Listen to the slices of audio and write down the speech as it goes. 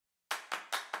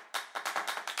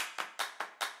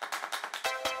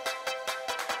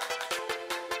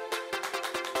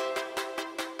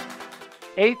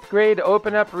8th grade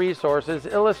Open Up Resources,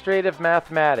 Illustrative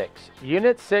Mathematics,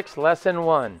 Unit 6, Lesson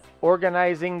 1,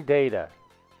 Organizing Data.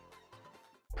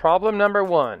 Problem number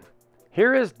 1.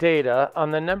 Here is data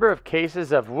on the number of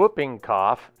cases of whooping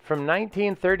cough from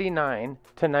 1939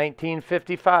 to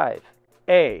 1955.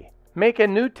 A. Make a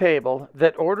new table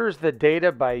that orders the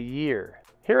data by year.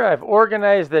 Here I've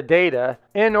organized the data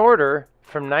in order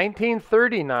from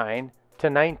 1939 to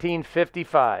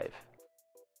 1955.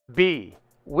 B.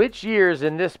 Which years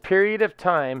in this period of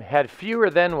time had fewer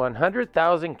than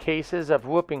 100,000 cases of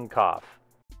whooping cough?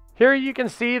 Here you can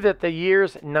see that the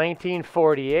years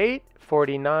 1948,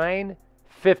 49,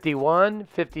 51,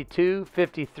 52,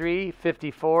 53,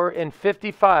 54, and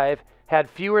 55 had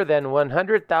fewer than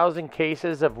 100,000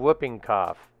 cases of whooping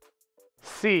cough.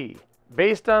 C.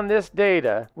 Based on this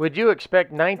data, would you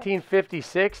expect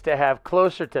 1956 to have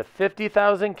closer to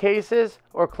 50,000 cases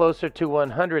or closer to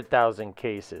 100,000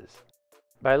 cases?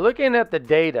 By looking at the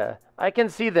data, I can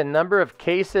see the number of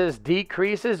cases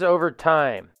decreases over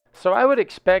time. So I would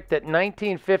expect that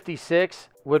 1956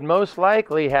 would most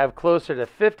likely have closer to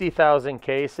 50,000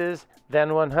 cases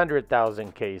than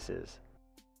 100,000 cases.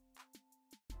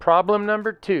 Problem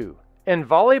number 2. In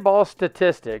volleyball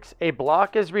statistics, a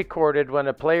block is recorded when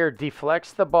a player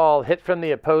deflects the ball hit from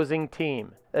the opposing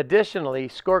team. Additionally,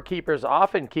 scorekeepers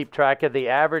often keep track of the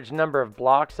average number of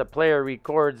blocks a player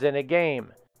records in a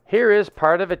game. Here is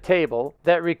part of a table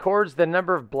that records the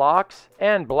number of blocks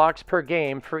and blocks per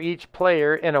game for each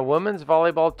player in a women's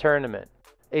volleyball tournament.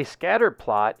 A scatter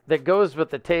plot that goes with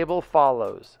the table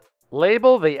follows.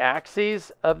 Label the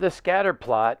axes of the scatter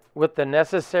plot with the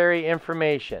necessary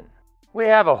information. We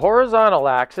have a horizontal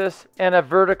axis and a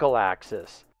vertical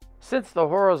axis. Since the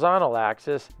horizontal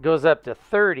axis goes up to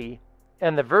 30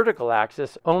 and the vertical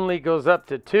axis only goes up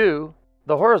to 2,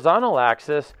 the horizontal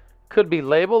axis could be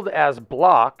labeled as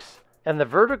blocks, and the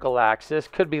vertical axis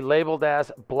could be labeled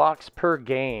as blocks per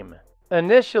game.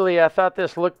 Initially, I thought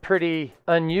this looked pretty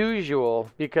unusual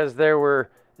because there were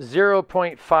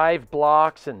 0.5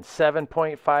 blocks and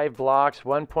 7.5 blocks,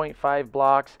 1.5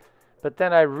 blocks, but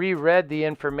then I reread the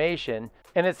information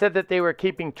and it said that they were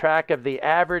keeping track of the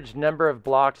average number of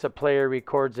blocks a player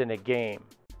records in a game.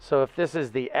 So if this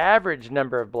is the average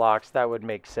number of blocks, that would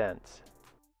make sense.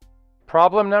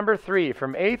 Problem number 3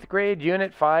 from 8th grade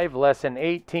Unit 5, Lesson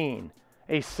 18.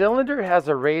 A cylinder has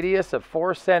a radius of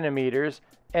 4 centimeters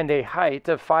and a height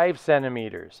of 5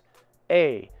 centimeters.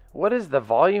 A. What is the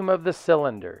volume of the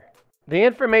cylinder? The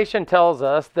information tells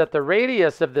us that the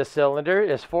radius of the cylinder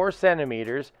is 4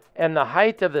 centimeters and the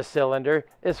height of the cylinder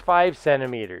is 5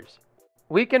 centimeters.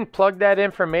 We can plug that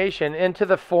information into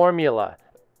the formula.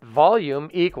 Volume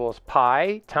equals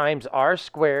pi times r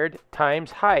squared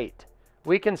times height.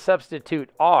 We can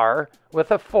substitute r with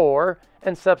a 4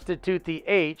 and substitute the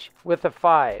h with a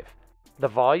 5. The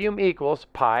volume equals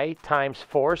pi times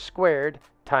 4 squared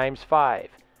times 5.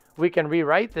 We can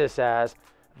rewrite this as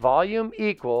volume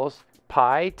equals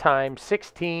pi times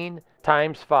 16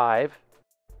 times 5.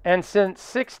 And since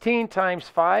 16 times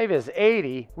 5 is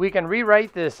 80, we can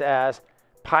rewrite this as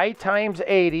pi times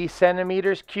 80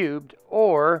 centimeters cubed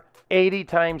or 80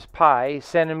 times pi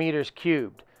centimeters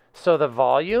cubed. So the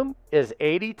volume is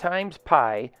 80 times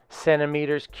pi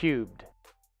centimeters cubed.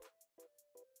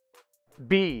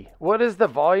 B. What is the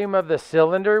volume of the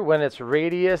cylinder when its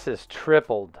radius is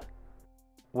tripled?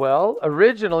 Well,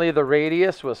 originally the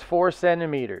radius was 4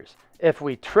 centimeters. If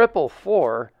we triple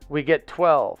 4, we get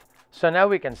 12. So now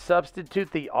we can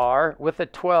substitute the r with a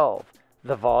 12.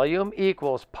 The volume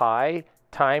equals pi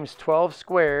times 12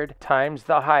 squared times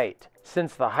the height.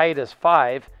 Since the height is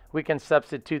 5, we can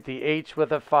substitute the h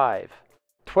with a 5.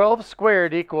 12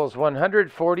 squared equals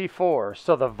 144,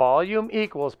 so the volume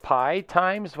equals pi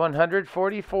times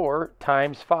 144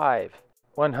 times 5.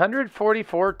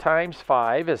 144 times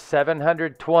 5 is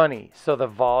 720, so the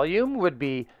volume would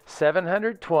be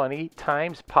 720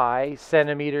 times pi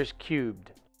centimeters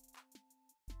cubed.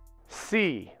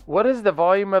 C. What is the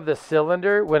volume of the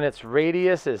cylinder when its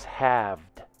radius is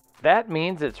halved? That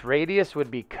means its radius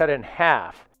would be cut in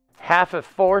half. Half of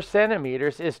 4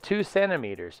 centimeters is 2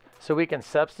 centimeters, so we can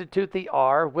substitute the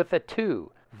r with a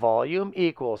 2. Volume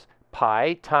equals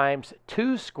pi times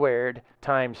 2 squared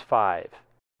times 5.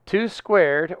 2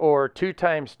 squared, or 2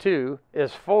 times 2,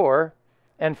 is 4,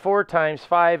 and 4 times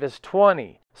 5 is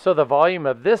 20. So the volume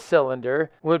of this cylinder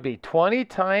would be 20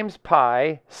 times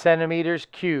pi centimeters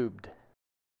cubed.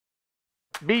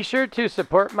 Be sure to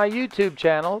support my YouTube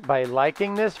channel by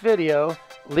liking this video,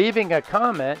 leaving a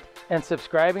comment, and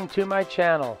subscribing to my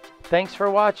channel. Thanks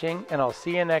for watching, and I'll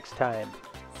see you next time.